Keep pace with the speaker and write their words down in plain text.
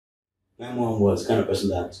My mom was the kind of person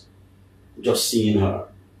that just seeing her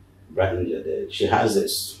brighten your day. She has a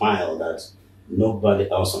smile that nobody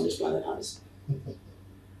else on this planet has.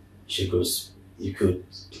 She could, you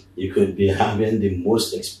could be having the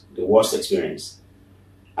worst experience,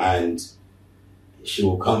 and she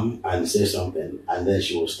will come and say something, and then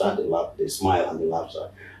she will start the smile and the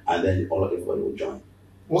laughter, and then everybody will join.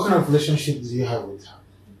 What kind of relationship do you have with her?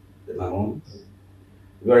 With my mom?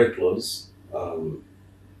 Very close.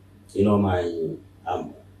 You know,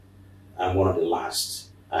 I'm one of the last.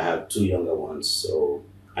 I have two younger ones, so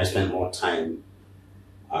I spend more time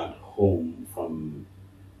at home from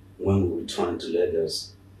when we returned to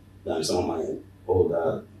Lagos than some of my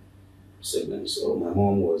older siblings. So my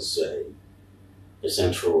mom was a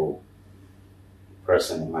central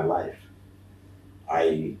person in my life.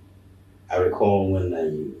 I recall when I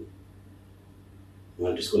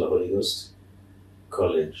went to school at Holy Ghost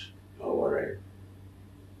College, Owerri.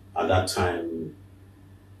 At that time,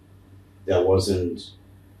 there wasn't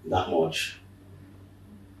that much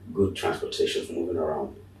good transportation for moving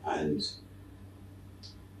around, and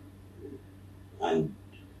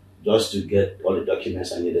just to get all the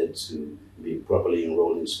documents I needed to be properly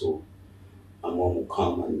enrolled in school, my mom would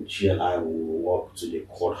come and she and I would walk to the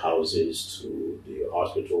courthouses, to the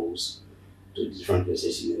hospitals, to different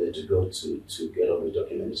places you needed to go to get all the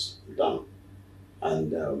documents done.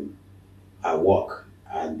 And I walk,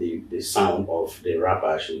 and the sound of the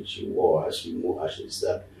wrapper she wore as she moved, as she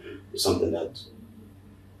stepped, is something that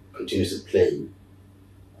continues to play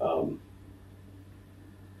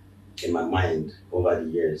in my mind over the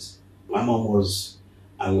years. My mom was,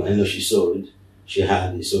 I know she sewed. She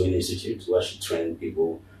had the sewing institute where she trained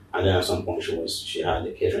people, and then at some point she had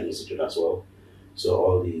the catering institute as well. So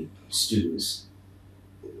all the students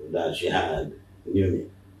that she had knew me.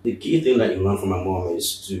 The key thing that you learn from my mom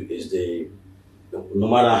is no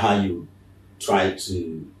matter how you try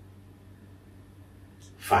to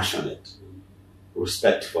fashion it,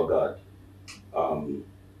 respect for God,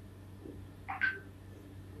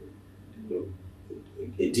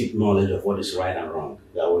 a deep knowledge of what is right and wrong.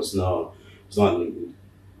 It's not, you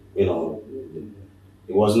know,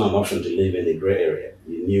 it wasn't an option to live in the gray area.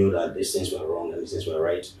 You knew that these things were wrong and these things were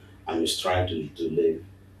right, and you strive to live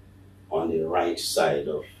on the right side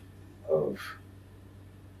of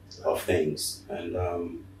things.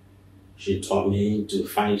 And she taught me to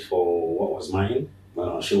fight for what was mine.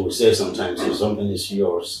 She would say sometimes, if something is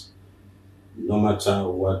yours, no matter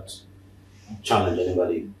what challenge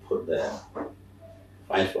anybody put there,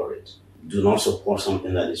 fight for it. Do not support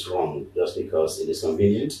something that is wrong just because it is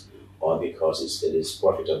convenient or because it is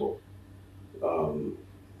profitable.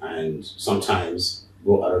 And sometimes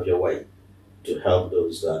go out of your way to help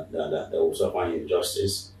those that will suffer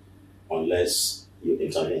injustice unless you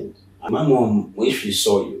intervene. My mom, when she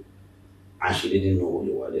saw you and she didn't know who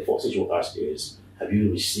you were, the first thing she would ask you is, have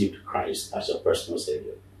you received Christ as your personal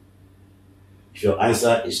Savior? If your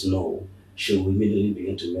answer is no, she will immediately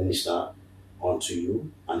begin to minister unto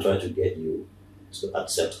you and try to get you to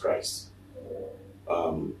accept Christ.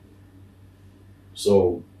 And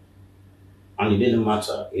it didn't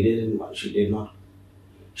matter. She did not.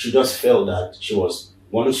 She just felt that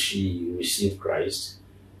once she received Christ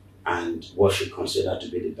and what she considered to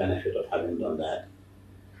be the benefit of having done that,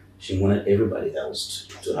 she wanted everybody else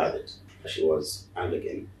to have it. She was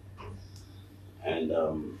Anglican. And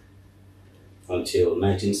until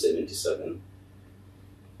 1977,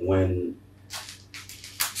 when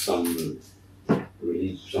some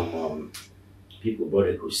people brought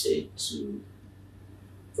a crusade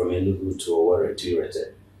from Enugu to Owerri to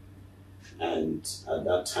Irete. And at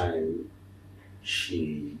that time,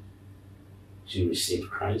 she received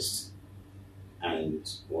Christ and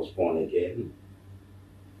was born again.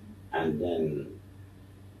 And then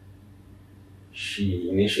she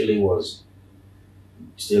initially was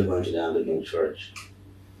still going to the Anglican church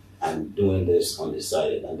and doing this on the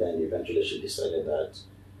side, and then eventually she decided that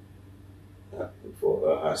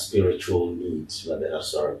for her spiritual needs were better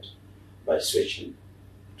served by switching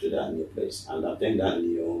to that new place. And I think that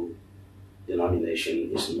new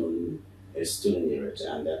denomination is still in Irete,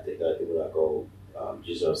 and I think that people are called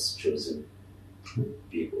Jesus chosen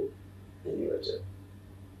people in Irete.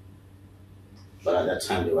 But at that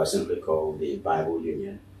time they were simply called the Bible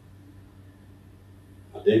Union.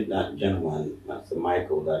 I think that gentleman, Master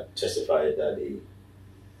Michael, that testified at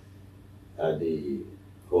the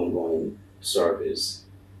homegoing service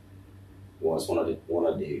was one of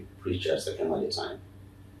the preachers that came at the time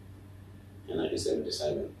in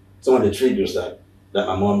 1977. Some of the triggers that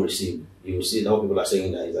my mom received, you see that what people are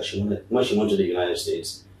saying that is that when she went to the United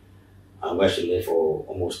States, where she lived for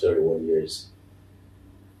almost 31 years,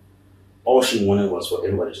 all she wanted was for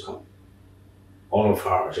everybody to come. All of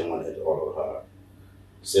her, she wanted all of her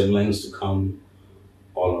siblings to come,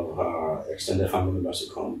 all of her extended family members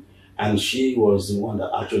to come. And she was the one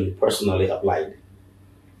that actually personally applied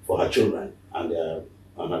for her children and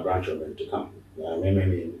her grandchildren to come. I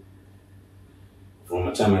mean, from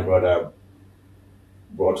the time my brother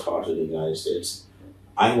brought her to the United States,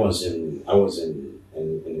 I was in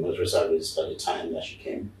military service at the time that she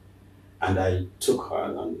came, and I took her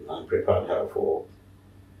and prepared her for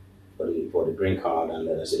the green card and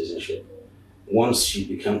letter citizenship. Once she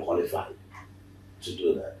became qualified to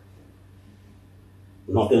do that,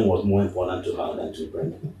 nothing was more important to her than to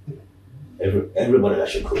bring everybody that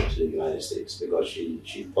she could to the United States, because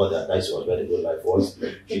she thought that was where the good life was.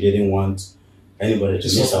 She didn't want anybody to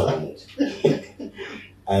miss out on it.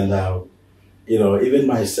 And even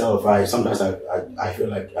myself, sometimes I feel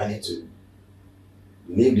like I need to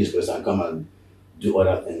leave this place and come and do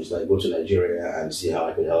other things, like go to Nigeria and see how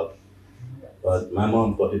I could help. But my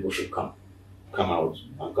mom thought people should come out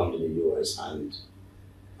and come to the US, and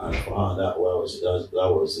for her that was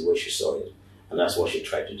the way she saw it, and that's what she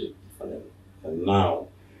tried to do for them. And now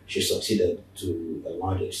she succeeded to a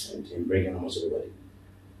large extent in bringing almost everybody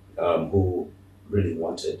who really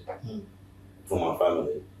wanted from our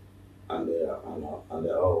family, and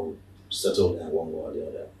they're all settled in one way or the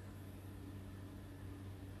other.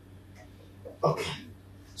 Okay.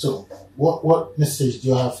 So, what message do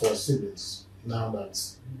you have for your siblings now that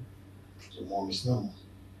your mom is no more?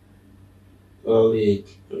 Well, the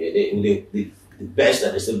best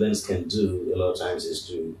that the siblings can do a lot of times is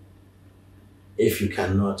to, if you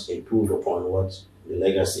cannot improve upon what the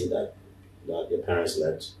legacy that your parents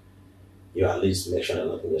left, you at least make sure that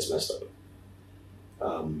nothing gets messed up.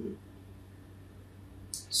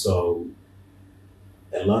 So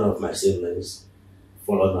a lot of my siblings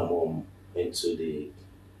followed my mom into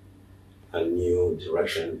a new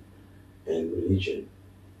direction in religion,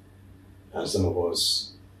 and some of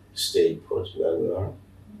us stayed put where we are.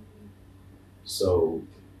 So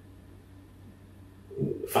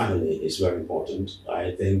family is very important.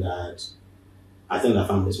 I think that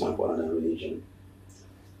family is more important than religion.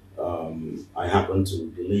 I happen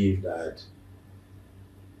to believe that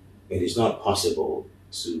it is not possible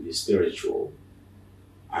to be spiritual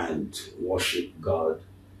and worship God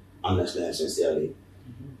honestly and sincerely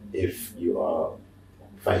if you are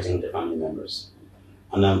fighting the family members.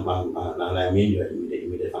 And I mean your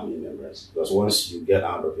immediate family members, because once you get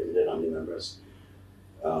out of your immediate family members,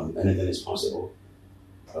 anything is possible.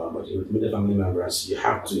 But your immediate family members, you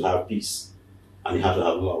have to have peace and you have to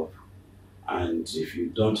have love. And if you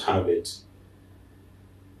don't have it,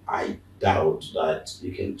 I doubt that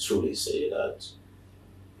you can truly say that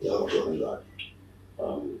you're worshiping God.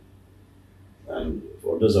 And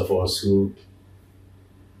for those of us who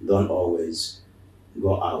don't always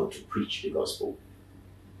go out to preach the gospel,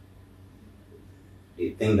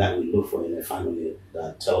 the thing that we look for in a family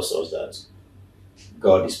that tells us that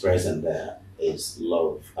God is present there is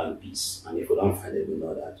love and peace. And if we don't find it, we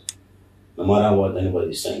know that no matter what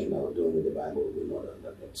anybody is saying or doing with the Bible, we know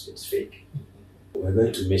that it's fake. We're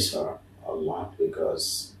going to miss her a lot,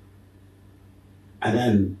 because, and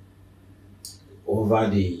then over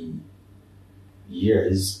the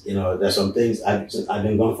years, there's some things. I've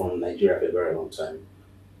been gone from Nigeria for a very long time.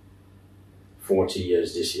 40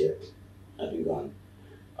 years this year I've been gone.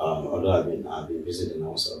 Although I've been visiting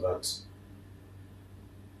also, but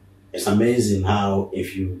it's amazing how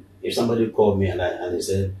if somebody called me and they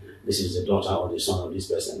said this is the daughter or the son of this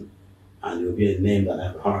person, and it will be a name that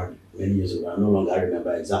I've heard many years ago, I no longer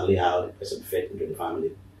remember exactly how the person fit into the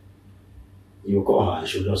family. You will call her and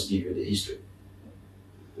she'll just give you the history.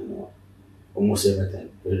 Almost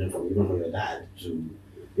everything, even from your dad to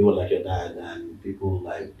people like your dad and people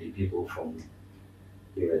like the people from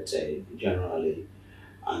Irete generally,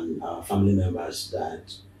 and family members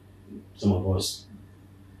that some of us,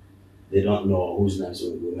 they don't know whose names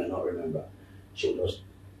we may not remember. She'll just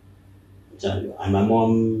tell you. And my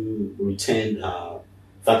mom retained her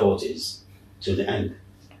faculties to the end.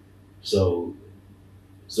 So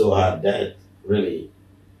her death really,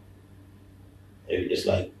 it's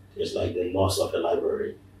like the loss of a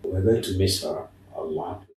library. We're going to miss her a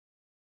lot.